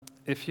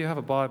If you have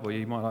a Bible,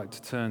 you might like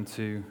to turn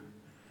to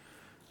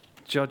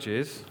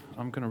Judges.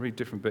 I'm going to read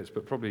different bits,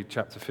 but probably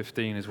chapter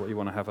 15 is what you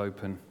want to have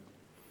open.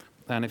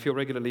 And if you're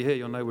regularly here,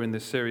 you'll know we're in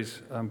this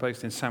series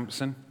based in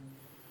Samson.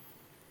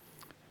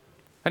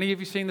 Any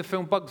of you seen the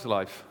film Bug's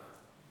Life?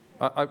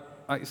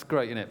 It's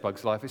great, isn't it,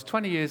 Bug's Life? It's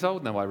 20 years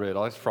old now, I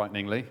realise,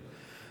 frighteningly.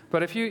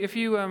 But if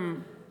you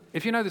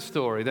know the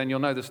story, then you'll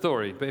know the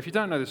story. But if you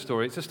don't know the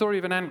story, it's a story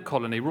of an ant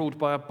colony ruled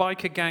by a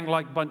biker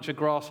gang-like bunch of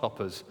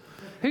grasshoppers.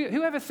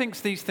 Whoever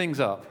thinks these things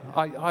up?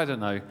 I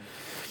don't know.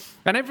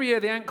 And every year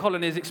the ant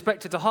colony is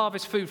expected to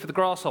harvest food for the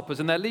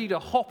grasshoppers, and their leader,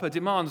 Hopper,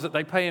 demands that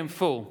they pay in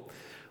full.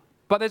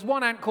 But there's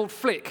one ant called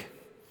Flick.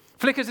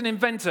 Flick is an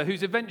inventor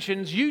whose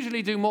inventions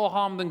usually do more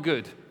harm than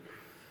good.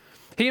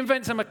 He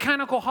invents a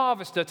mechanical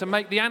harvester to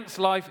make the ants'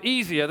 life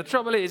easier. The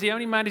trouble is, he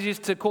only manages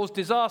to cause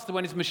disaster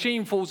when his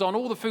machine falls on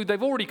all the food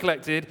they've already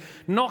collected,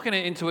 knocking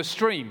it into a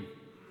stream.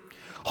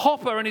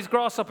 Hopper and his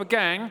grasshopper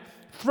gang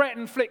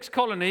threaten Flick's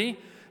colony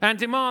and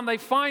demand they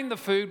find the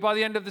food by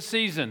the end of the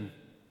season.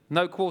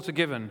 No quarter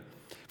given.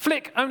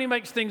 Flick only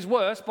makes things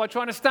worse by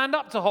trying to stand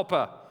up to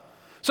Hopper.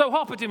 So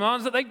Hopper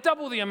demands that they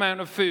double the amount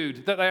of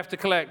food that they have to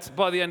collect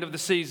by the end of the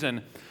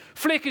season.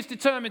 Flick is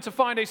determined to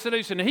find a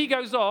solution, and he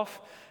goes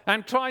off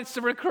and tries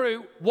to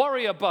recruit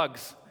warrior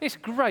bugs. It's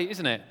great,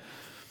 isn't it?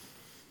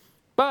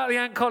 But the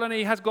ant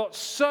colony has got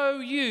so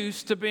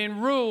used to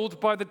being ruled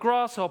by the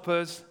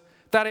grasshoppers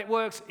that it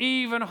works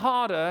even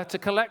harder to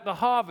collect the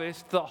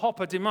harvest that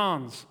Hopper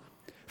demands.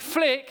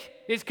 Flick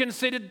is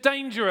considered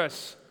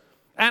dangerous,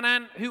 an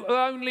ant who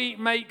only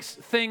makes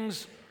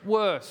things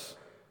worse.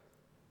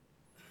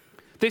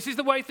 This is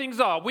the way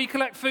things are. We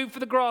collect food for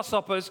the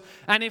grasshoppers,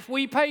 and if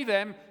we pay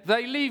them,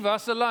 they leave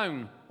us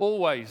alone,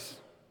 always.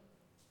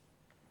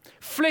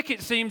 Flick,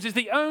 it seems, is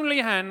the only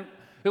ant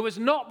who has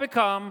not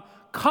become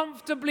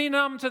comfortably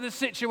numb to the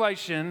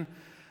situation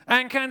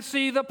and can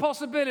see the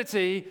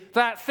possibility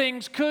that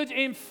things could,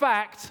 in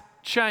fact,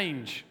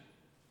 change.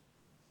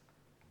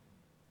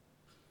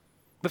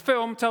 The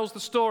film tells the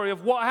story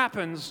of what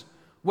happens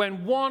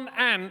when one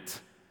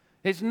ant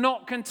is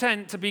not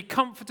content to be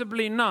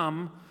comfortably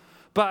numb,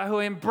 but who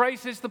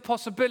embraces the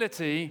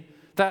possibility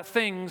that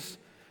things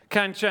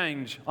can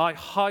change. I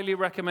highly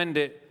recommend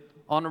it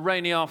on a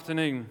rainy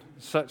afternoon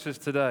such as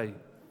today.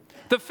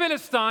 The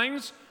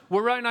Philistines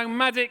were a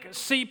nomadic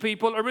sea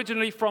people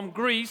originally from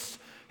Greece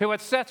who had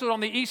settled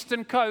on the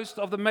eastern coast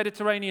of the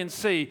Mediterranean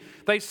Sea.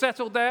 They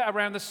settled there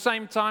around the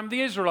same time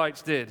the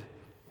Israelites did.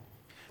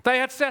 They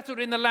had settled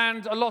in the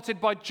land allotted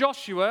by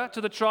Joshua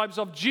to the tribes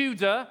of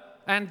Judah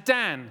and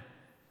Dan.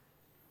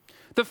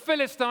 The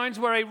Philistines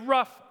were a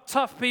rough,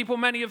 tough people,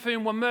 many of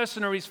whom were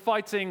mercenaries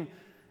fighting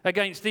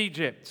against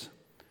Egypt.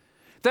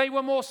 They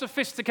were more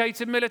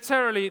sophisticated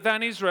militarily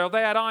than Israel. They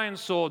had iron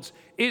swords.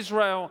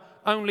 Israel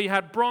only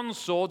had bronze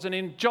swords. And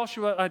in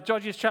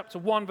Judges chapter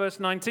 1, verse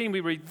 19, we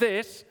read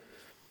this.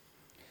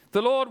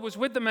 The Lord was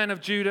with the men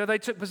of Judah. They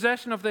took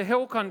possession of the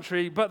hill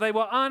country, but they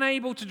were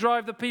unable to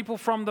drive the people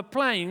from the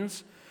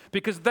plains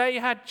because they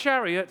had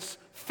chariots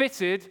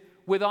fitted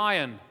with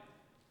iron.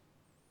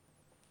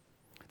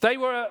 They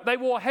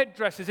wore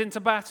headdresses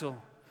into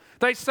battle.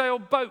 They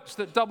sailed boats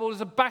that doubled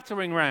as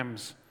battering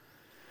rams.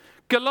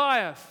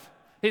 Goliath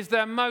is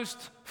their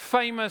most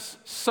famous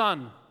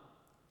son.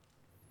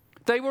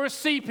 They were a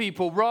sea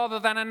people rather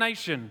than a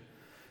nation.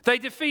 They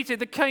defeated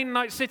the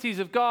Canaanite cities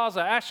of Gaza,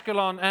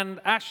 Ashkelon, and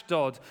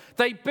Ashdod.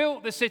 They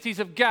built the cities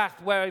of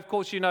Gath, where, of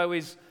course, you know,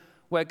 is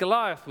where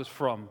Goliath was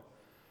from.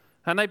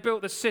 And they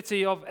built the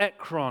city of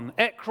Ekron.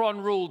 Ekron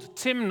ruled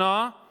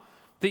Timnah,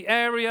 the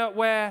area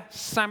where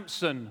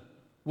Samson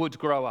would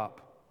grow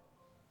up.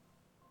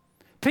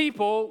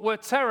 People were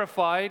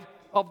terrified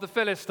of the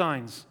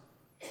Philistines.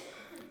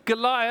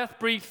 Goliath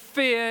breathed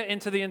fear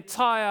into the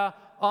entire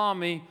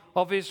army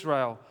of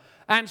Israel.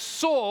 And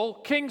Saul,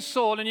 King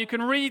Saul, and you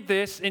can read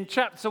this in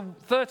chapter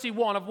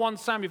 31 of 1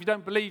 Samuel if you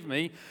don't believe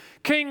me,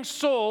 King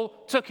Saul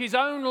took his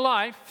own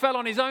life, fell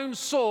on his own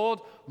sword,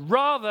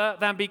 rather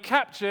than be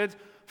captured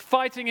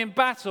fighting in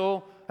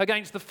battle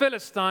against the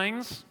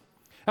Philistines.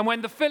 And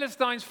when the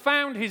Philistines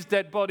found his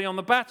dead body on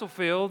the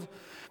battlefield,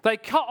 they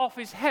cut off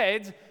his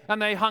head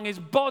and they hung his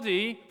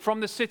body from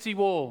the city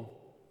wall.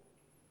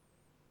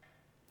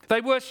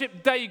 They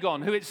worshipped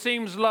Dagon, who it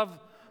seems loved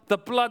the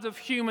blood of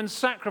human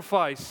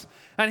sacrifice.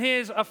 And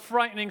here's a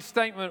frightening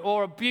statement,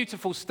 or a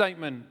beautiful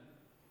statement.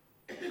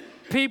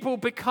 People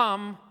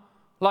become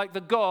like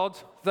the God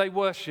they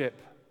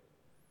worship.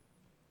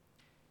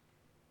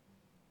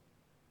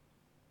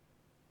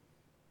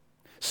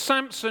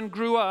 Samson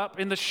grew up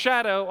in the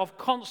shadow of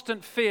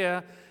constant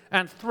fear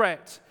and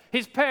threat.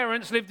 His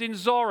parents lived in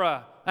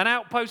Zorah, an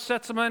outpost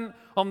settlement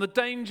on the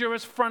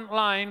dangerous front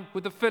line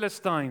with the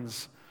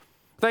Philistines.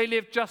 They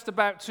lived just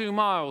about 2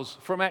 miles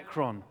from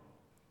Ekron.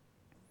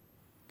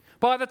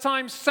 By the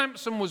time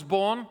Samson was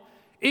born,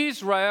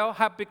 Israel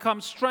had become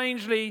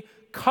strangely,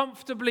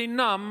 comfortably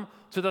numb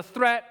to the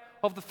threat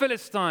of the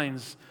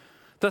Philistines,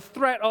 the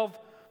threat of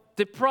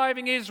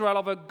depriving Israel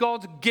of a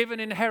God-given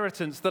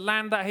inheritance, the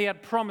land that he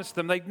had promised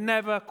them. They'd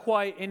never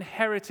quite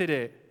inherited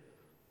it.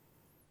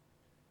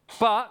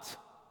 But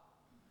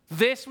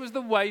this was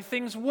the way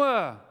things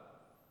were.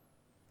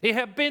 It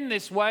had been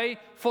this way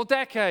for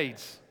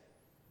decades.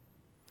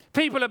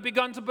 People had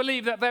begun to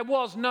believe that there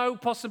was no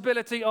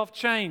possibility of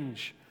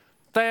change.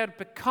 They had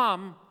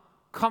become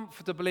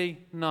comfortably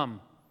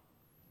numb.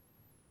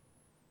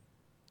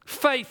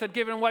 Faith had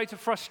given way to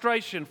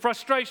frustration,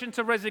 frustration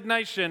to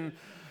resignation,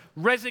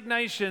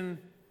 resignation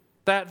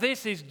that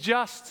this is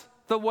just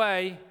the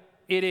way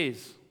it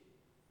is.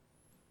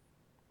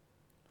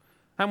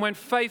 And when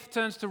faith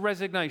turns to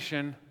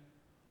resignation,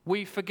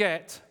 we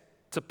forget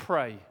to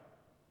pray.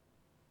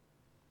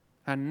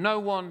 And no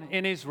one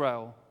in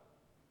Israel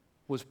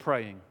was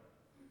praying.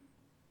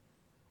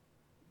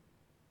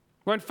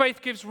 When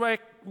faith gives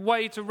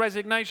way to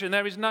resignation,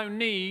 there is no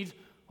need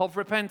of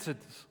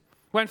repentance.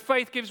 When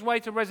faith gives way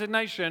to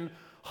resignation,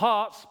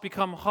 hearts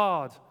become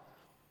hard.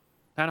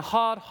 And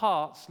hard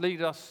hearts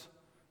lead us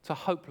to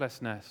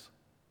hopelessness.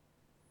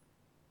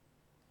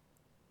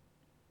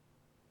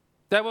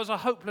 There was a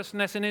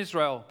hopelessness in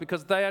Israel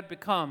because they had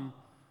become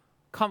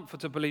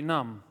comfortably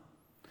numb.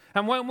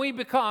 And when we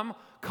become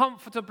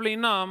comfortably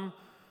numb,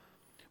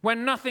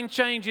 when nothing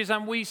changes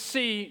and we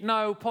see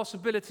no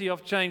possibility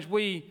of change,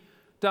 we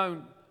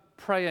don't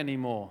pray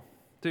anymore,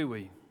 do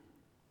we?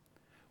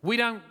 We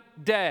don't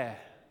dare,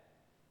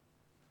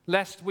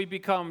 lest we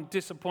become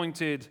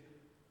disappointed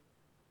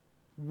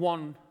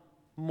one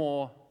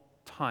more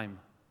time.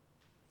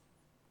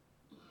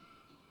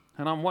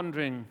 And I'm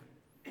wondering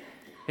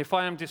if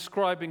I am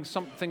describing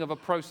something of a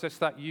process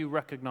that you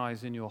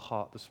recognize in your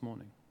heart this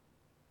morning.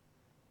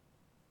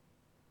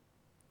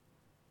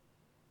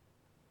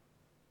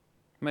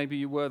 Maybe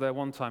you were there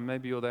one time,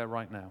 maybe you're there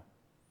right now.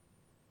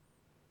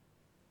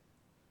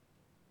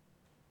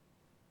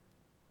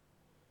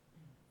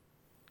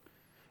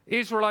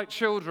 Israelite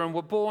children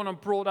were born and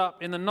brought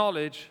up in the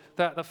knowledge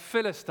that the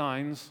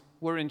Philistines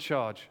were in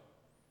charge.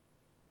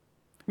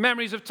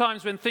 Memories of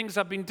times when things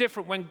have been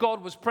different, when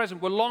God was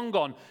present, were long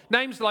gone.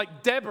 Names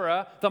like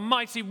Deborah, the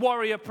mighty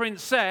warrior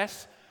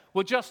princess,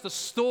 were just a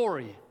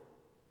story.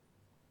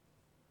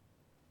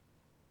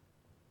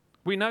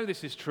 We know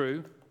this is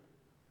true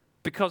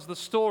because the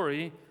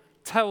story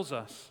tells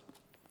us.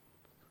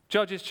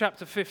 Judges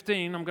chapter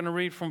 15, I'm going to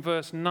read from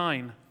verse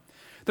 9.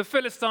 The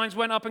Philistines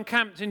went up and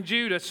camped in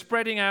Judah,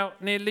 spreading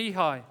out near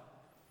Lehi.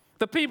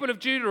 The people of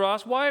Judah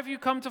asked, "Why have you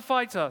come to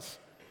fight us?"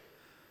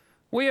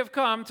 "We have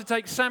come to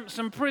take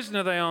Samson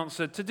prisoner," they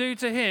answered, "to do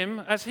to him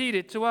as he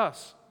did to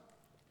us."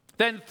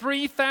 Then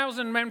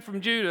 3,000 men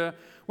from Judah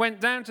went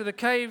down to the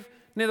cave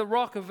near the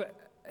rock of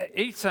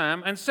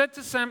Etam and said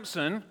to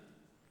Samson,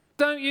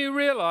 "Don't you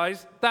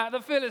realize that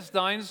the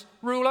Philistines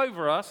rule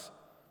over us?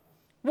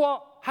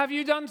 What have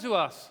you done to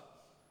us?"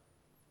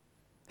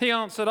 He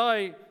answered,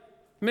 "I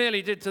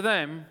merely did to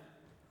them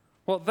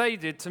what they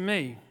did to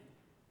me."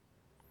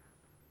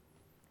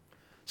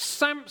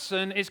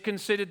 Samson is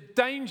considered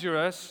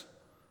dangerous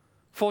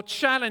for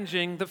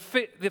challenging the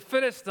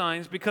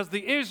Philistines because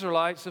the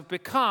Israelites have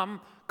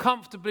become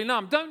comfortably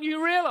numb. Don't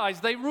you realize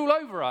they rule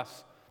over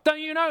us?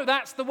 Don't you know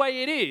that's the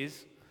way it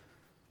is?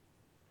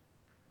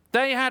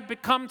 They had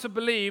become to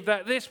believe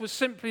that this was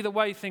simply the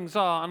way things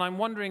are, and I'm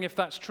wondering if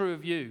that's true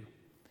of you.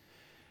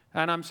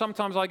 And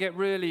sometimes I get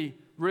really,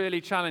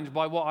 really challenged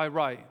by what I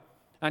write.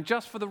 And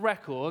just for the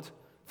record,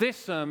 this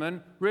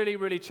sermon really,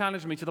 really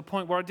challenged me to the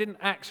point where I didn't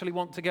actually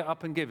want to get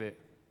up and give it.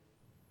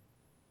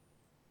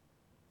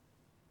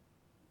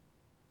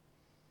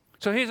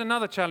 So here's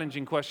another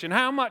challenging question.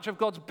 How much of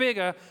God's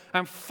bigger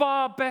and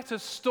far better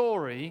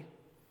story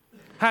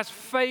has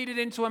faded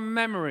into a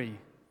memory,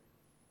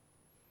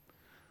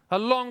 a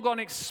long-gone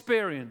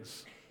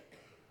experience,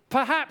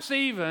 perhaps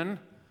even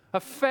a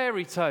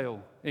fairy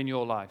tale in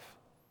your life?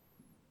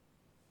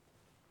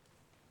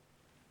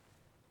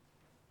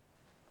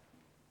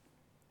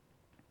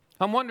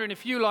 I'm wondering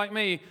if you, like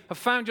me, have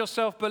found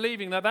yourself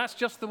believing that that's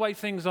just the way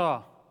things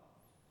are,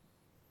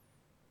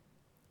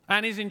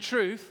 and is in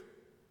truth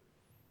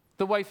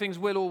the way things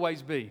will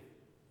always be.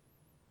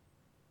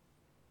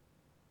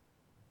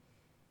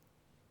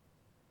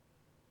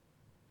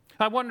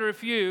 I wonder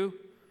if you,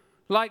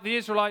 like the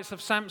Israelites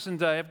of Samson's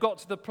day, have got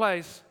to the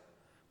place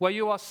where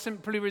you are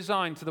simply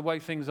resigned to the way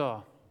things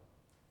are.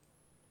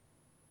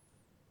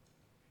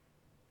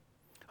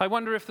 I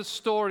wonder if the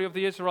story of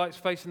the Israelites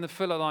facing the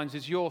Philistines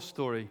is your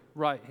story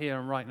right here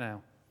and right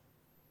now.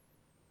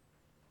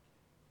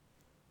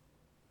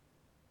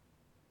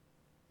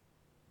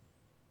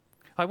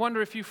 I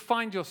wonder if you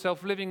find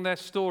yourself living their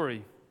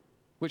story,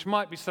 which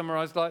might be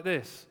summarized like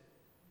this: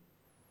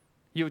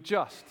 you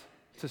adjust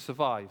to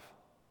survive.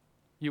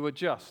 You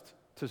adjust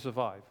to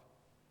survive.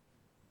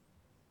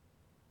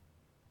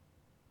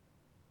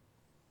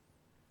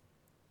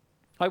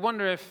 I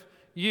wonder if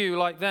you,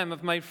 like them,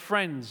 have made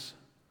friends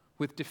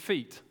with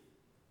defeat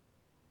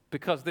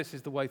because this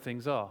is the way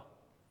things are.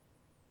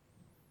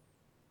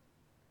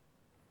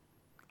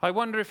 I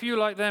wonder if you,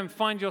 like them,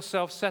 find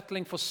yourself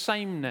settling for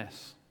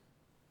sameness.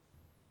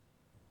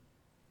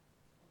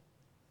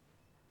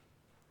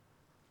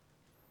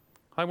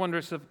 I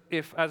wonder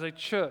if as a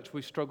church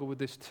we struggle with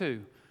this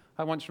too.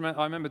 I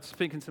remember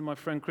speaking to my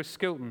friend Chris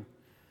Skilton,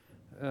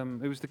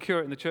 who was the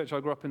curate in the church I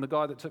grew up in, the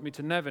guy that took me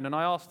to Nevin, and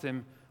I asked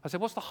him, I said,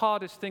 what's the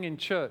hardest thing in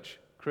church,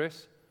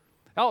 Chris?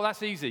 Oh,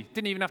 that's easy.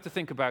 Didn't even have to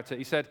think about it.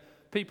 He said,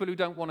 people who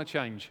don't want to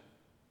change.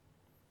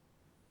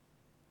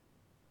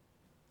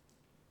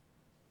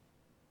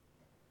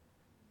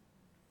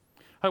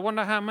 I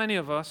wonder how many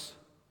of us,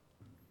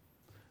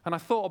 and I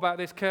thought about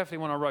this carefully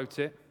when I wrote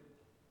it,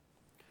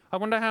 I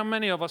wonder how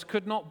many of us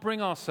could not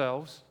bring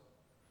ourselves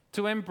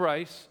to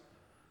embrace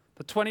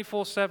the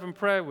 24/7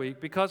 prayer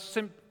week because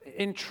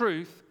in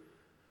truth,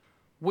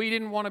 we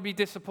didn't want to be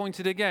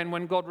disappointed again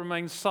when God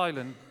remains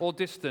silent or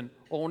distant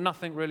or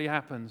nothing really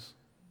happens.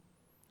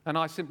 And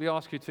I simply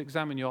ask you to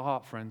examine your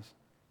heart, friends.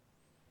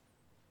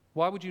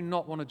 Why would you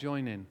not want to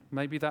join in?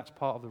 Maybe that's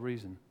part of the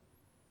reason.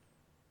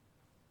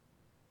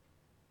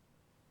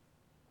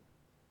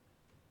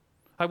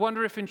 I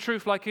wonder if in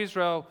truth, like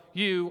Israel,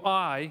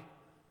 I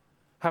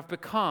have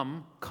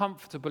become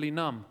comfortably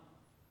numb.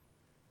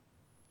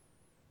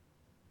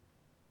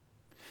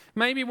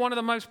 Maybe one of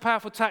the most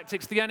powerful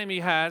tactics the enemy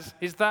has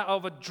is that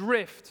of a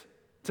drift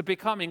to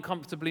becoming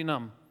comfortably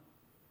numb.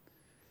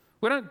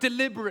 We don't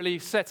deliberately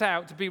set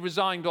out to be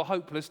resigned or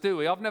hopeless, do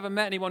we? I've never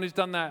met anyone who's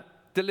done that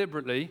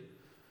deliberately.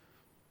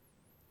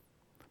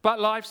 But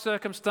life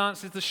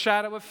circumstances, the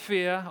shadow of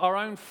fear, our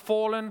own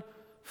fallen,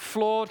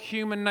 flawed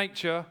human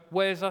nature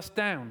wears us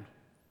down.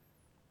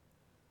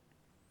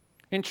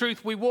 In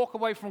truth, we walk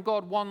away from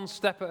God one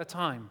step at a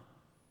time.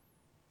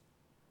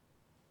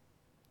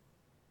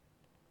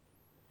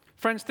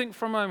 Friends, think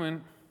for a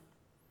moment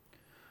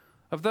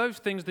of those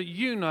things that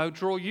you know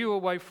draw you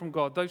away from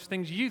God, those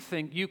things you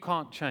think you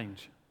can't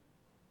change.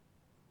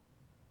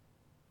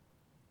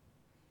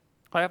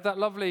 I have that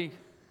lovely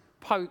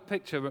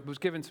picture that was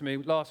given to me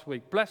last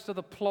week. Blessed are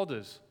the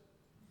plodders.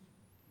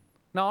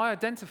 Now, I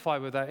identify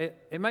with that.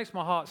 It makes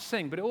my heart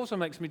sing, but it also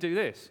makes me do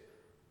this.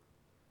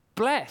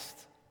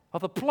 Blessed are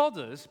the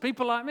plodders,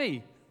 people like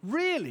me.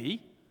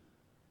 Really?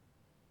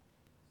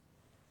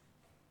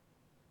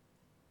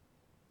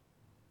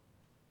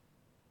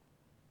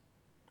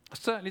 I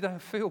certainly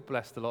don't feel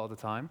blessed a lot of the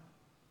time.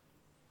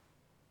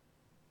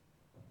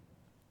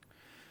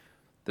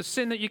 The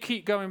sin that you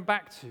keep going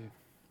back to,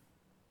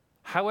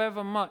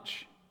 however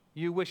much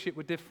you wish it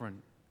were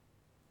different.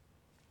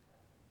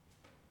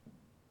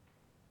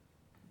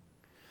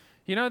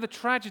 You know, the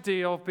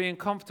tragedy of being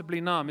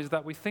comfortably numb is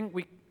that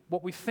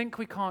what we think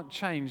we can't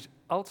change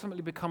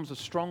ultimately becomes a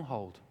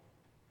stronghold.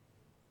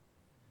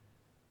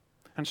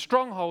 And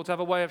strongholds have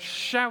a way of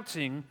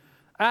shouting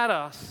at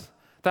us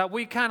that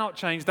we cannot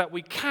change, that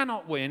we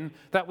cannot win,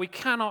 that we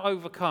cannot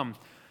overcome.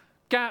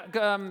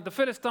 The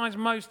Philistines'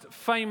 most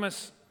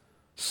famous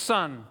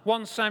son,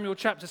 1 Samuel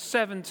chapter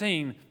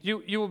 17,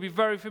 you will be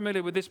very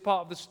familiar with this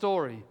part of the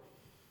story.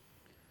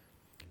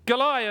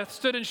 Goliath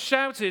stood and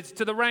shouted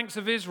to the ranks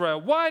of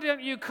Israel, "Why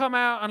don't you come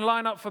out and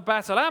line up for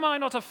battle? Am I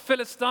not a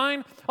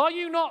Philistine? Are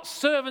you not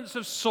servants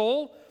of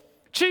Saul?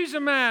 Choose a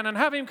man and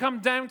have him come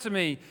down to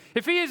me.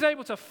 If he is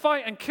able to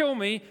fight and kill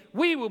me,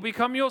 we will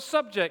become your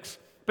subjects.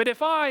 But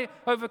if I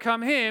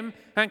overcome him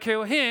and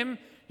kill him,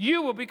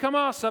 you will become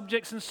our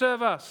subjects and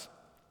serve us."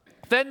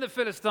 Then the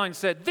Philistine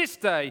said, "This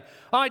day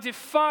I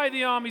defy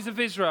the armies of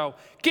Israel.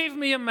 Give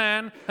me a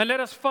man and let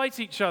us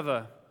fight each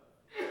other."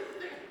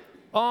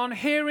 On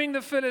hearing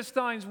the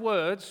Philistines'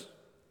 words,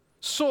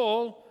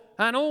 Saul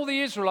and all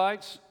the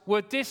Israelites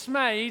were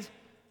dismayed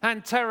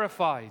and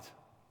terrified.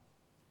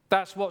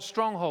 That's what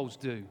strongholds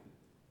do.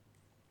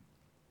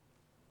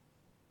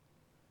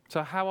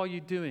 So how are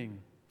you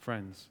doing,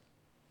 friends?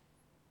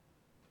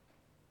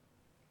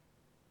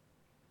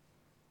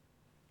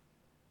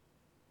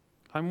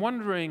 I'm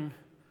wondering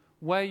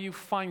where you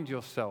find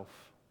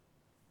yourself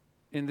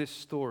in this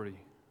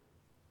story.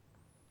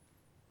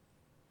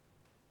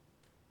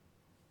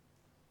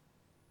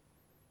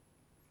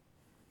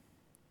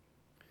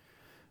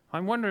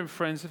 I'm wondering,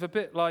 friends, if a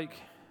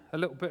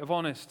little bit of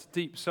honest,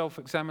 deep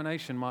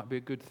self-examination might be a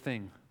good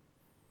thing.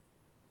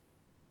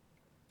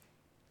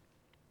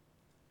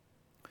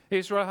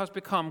 Israel has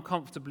become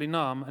comfortably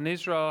numb, and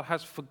Israel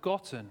has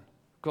forgotten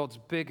God's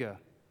bigger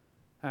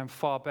and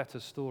far better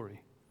story.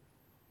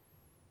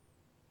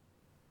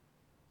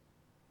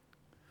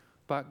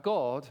 But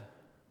God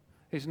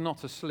is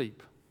not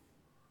asleep.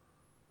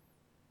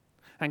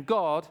 And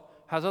God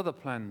has other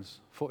plans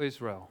for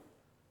Israel.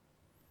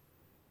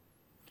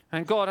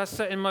 And God has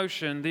set in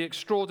motion the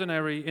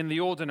extraordinary in the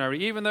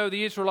ordinary. Even though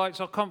the Israelites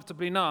are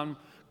comfortably numb,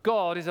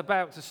 God is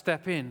about to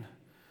step in.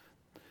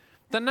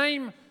 The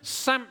name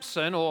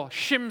Samson, or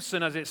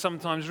Shimson as it's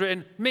sometimes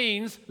written,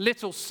 means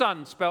little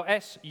son, spelled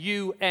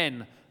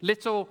S-U-N,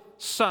 little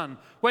son.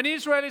 When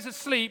Israel is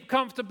asleep,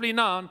 comfortably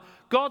numb,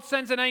 God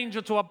sends an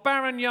angel to a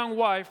barren young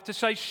wife to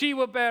say she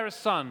will bear a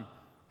son,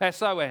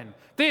 S-O-N.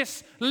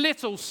 This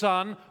little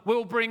son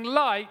will bring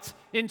light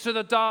into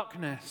the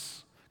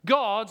darkness.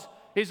 God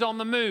is on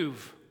the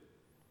move.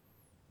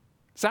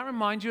 Does that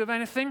remind you of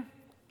anything?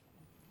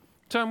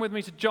 Turn with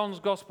me to John's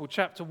Gospel,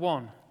 chapter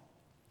 1.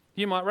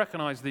 You might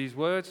recognize these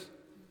words.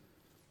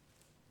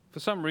 For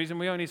some reason,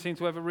 we only seem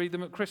to ever read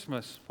them at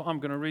Christmas, but I'm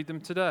going to read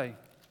them today.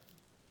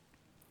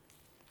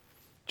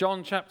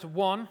 John chapter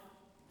 1,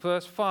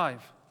 verse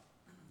 5.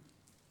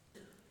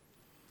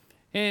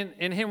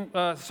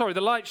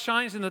 The light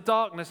shines in the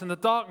darkness, and the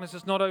darkness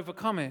has not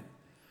overcome it.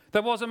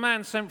 There was a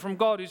man sent from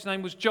God whose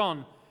name was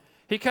John.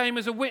 He came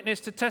as a witness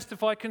to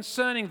testify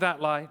concerning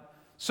that light,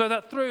 so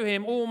that through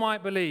him all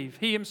might believe.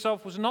 He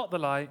himself was not the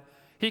light.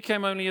 He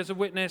came only as a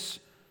witness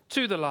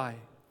to the light.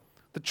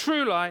 The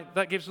true light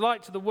that gives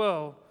light to the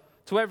world,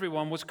 to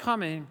everyone, was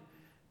coming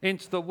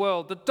into the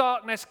world. The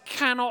darkness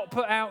cannot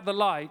put out the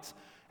light,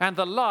 and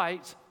the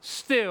light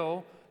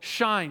still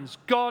shines.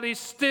 God is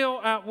still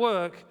at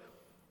work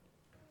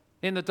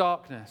in the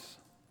darkness.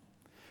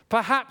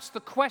 Perhaps the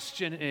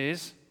question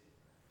is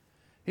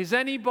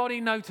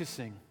anybody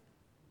noticing?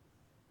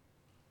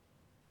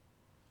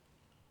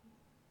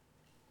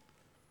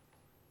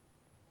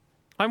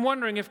 I'm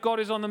wondering if God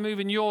is on the move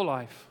in your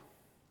life,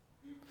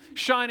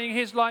 shining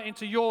his light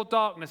into your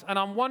darkness. And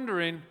I'm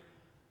wondering,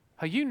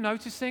 are you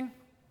noticing?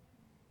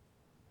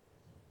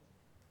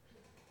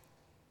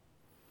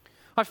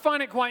 I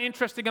find it quite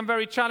interesting and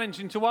very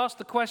challenging to ask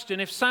the question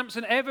if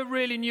Samson ever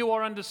really knew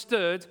or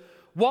understood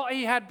what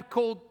he had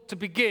called to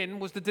begin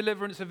was the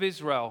deliverance of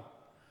Israel.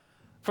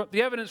 From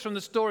the evidence from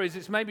the stories,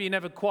 it's maybe he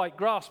never quite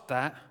grasped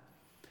that.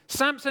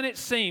 Samson, it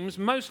seems,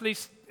 mostly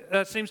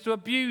seems to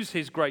abuse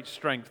his great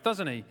strength,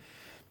 doesn't he?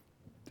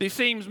 He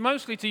seems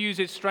mostly to use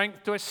his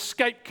strength to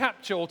escape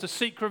capture or to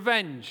seek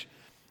revenge.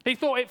 He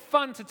thought it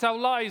fun to tell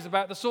lies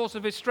about the source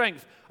of his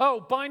strength. Oh,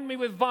 bind me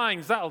with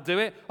vines, that'll do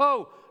it.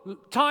 Oh,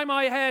 tie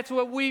my hair to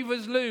a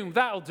weaver's loom,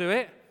 that'll do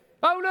it.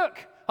 Oh,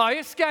 look, I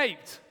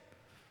escaped.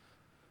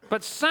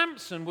 But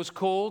Samson was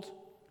called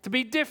to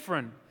be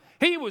different.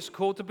 He was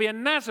called to be a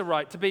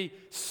Nazarite, to be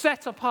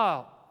set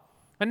apart.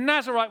 A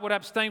Nazarite would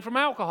abstain from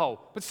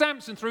alcohol, but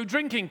Samson threw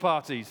drinking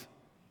parties.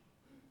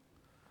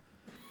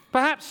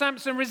 Perhaps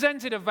Samson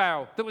resented a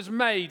vow that was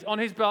made on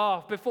his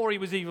behalf before he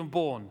was even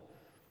born.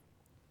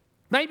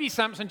 Maybe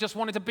Samson just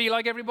wanted to be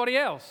like everybody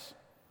else.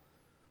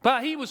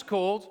 But he was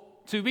called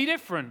to be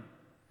different.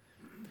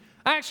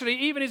 Actually,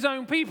 even his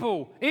own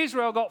people,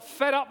 Israel, got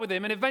fed up with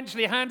him and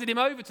eventually handed him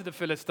over to the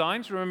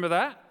Philistines. Remember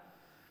that?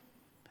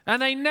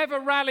 And they never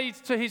rallied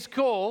to his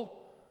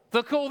call,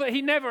 the call that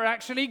he never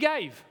actually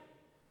gave.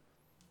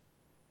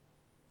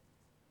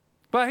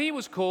 But he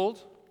was called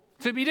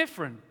to be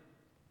different.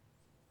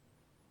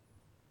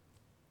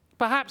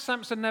 Perhaps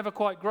Samson never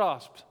quite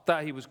grasped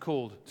that he was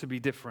called to be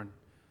different.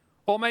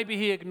 Or maybe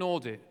he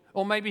ignored it.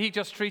 Or maybe he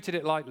just treated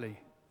it lightly.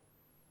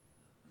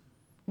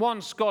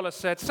 One scholar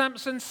said,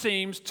 Samson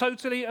seems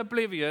totally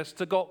oblivious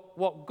to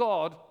what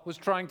God was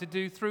trying to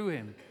do through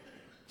him.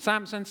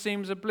 Samson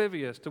seems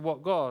oblivious to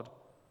what God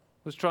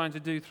was trying to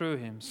do through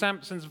him.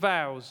 Samson's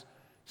vows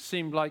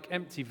seemed like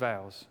empty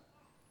vows.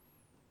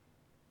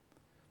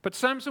 But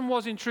Samson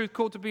was in truth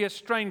called to be a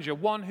stranger,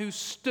 one who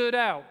stood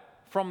out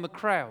from the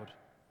crowd.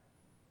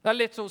 A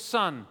little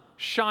sun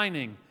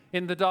shining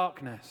in the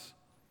darkness.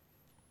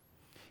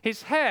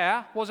 His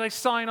hair was a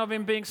sign of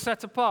him being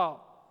set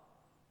apart,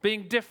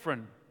 being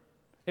different.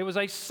 It was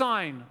a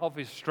sign of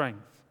his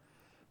strength.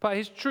 But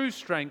his true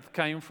strength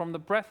came from the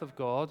breath of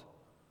God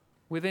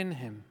within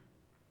him.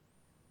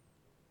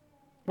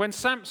 When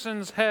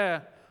Samson's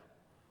hair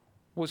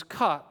was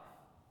cut,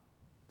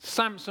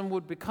 Samson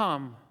would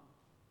become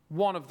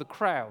one of the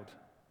crowd,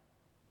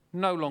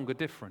 no longer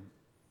different.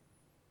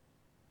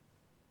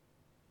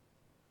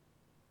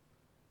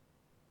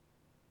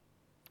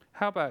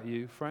 How about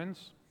you,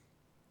 friends?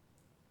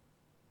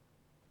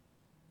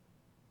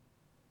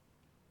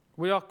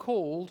 We are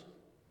called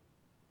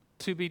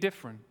to be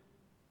different.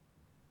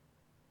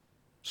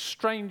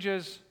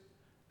 Strangers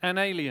and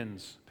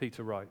aliens,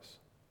 Peter writes.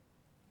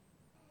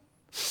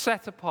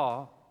 Set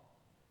apart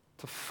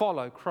to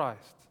follow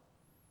Christ.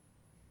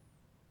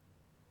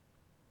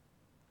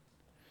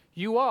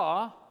 You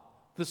are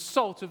the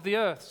salt of the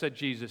earth, said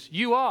Jesus.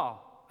 You are,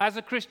 as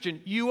a Christian,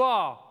 you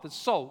are the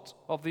salt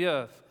of the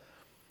earth.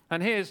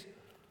 And here's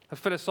a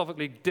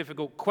philosophically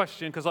difficult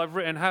question, because I've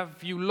written,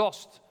 have you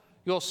lost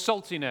your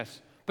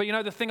saltiness? But you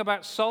know the thing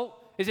about salt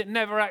is it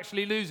never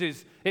actually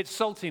loses its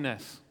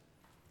saltiness.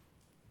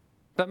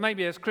 But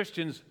maybe as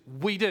Christians,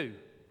 we do.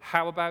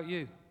 How about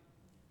you?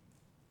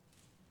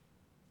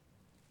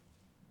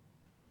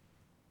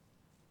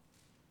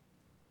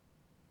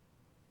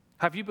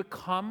 Have you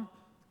become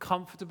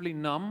comfortably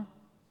numb?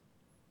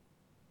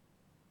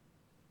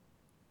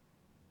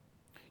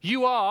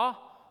 You are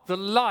the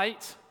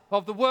light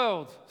of the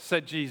world,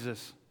 said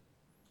Jesus.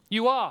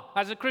 You are.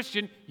 As a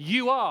Christian,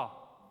 you are.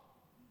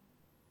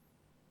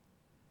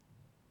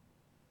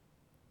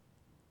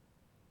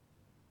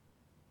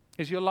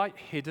 Is your light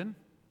hidden?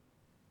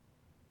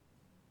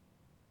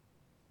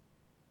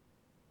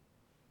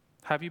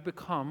 Have you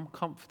become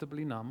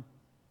comfortably numb?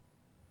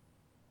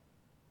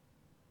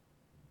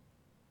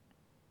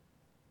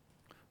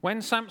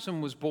 When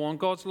Samson was born,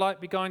 God's light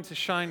began to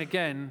shine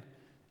again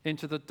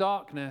into the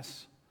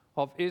darkness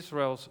of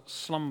Israel's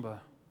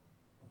slumber.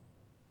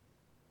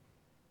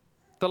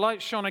 The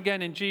light shone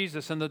again in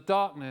Jesus, and the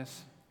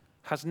darkness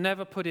has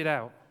never put it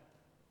out.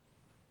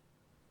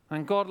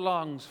 And God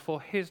longs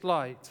for his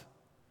light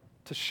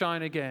to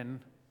shine again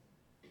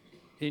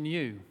in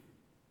you.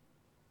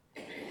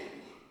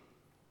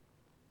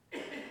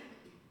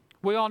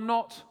 We are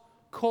not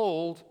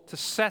called to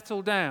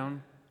settle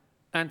down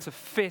and to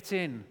fit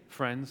in,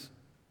 friends.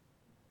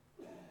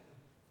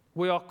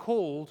 We are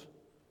called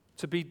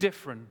to be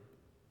different,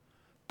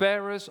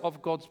 bearers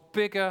of God's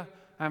bigger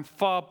and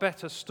far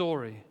better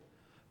story,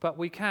 but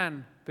we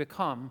can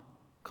become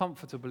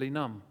comfortably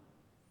numb.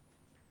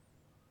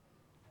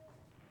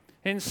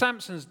 In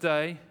Samson's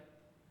day,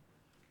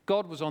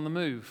 God was on the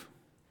move.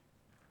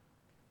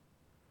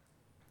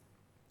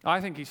 I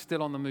think he's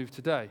still on the move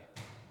today.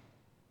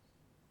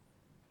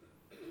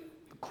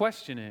 The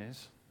question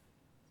is,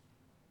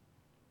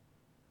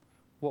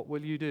 what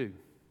will you do?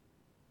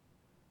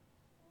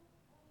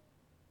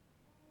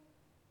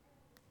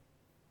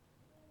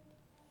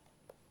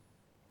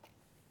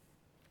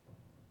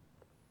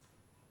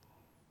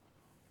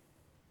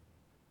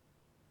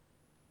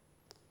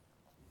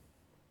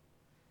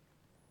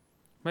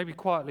 Maybe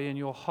quietly in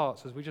your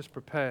hearts, as we just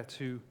prepare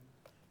to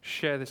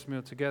share this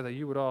meal together,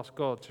 you would ask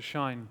God to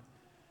shine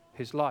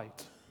his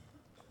light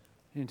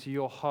into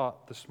your heart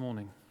this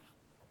morning.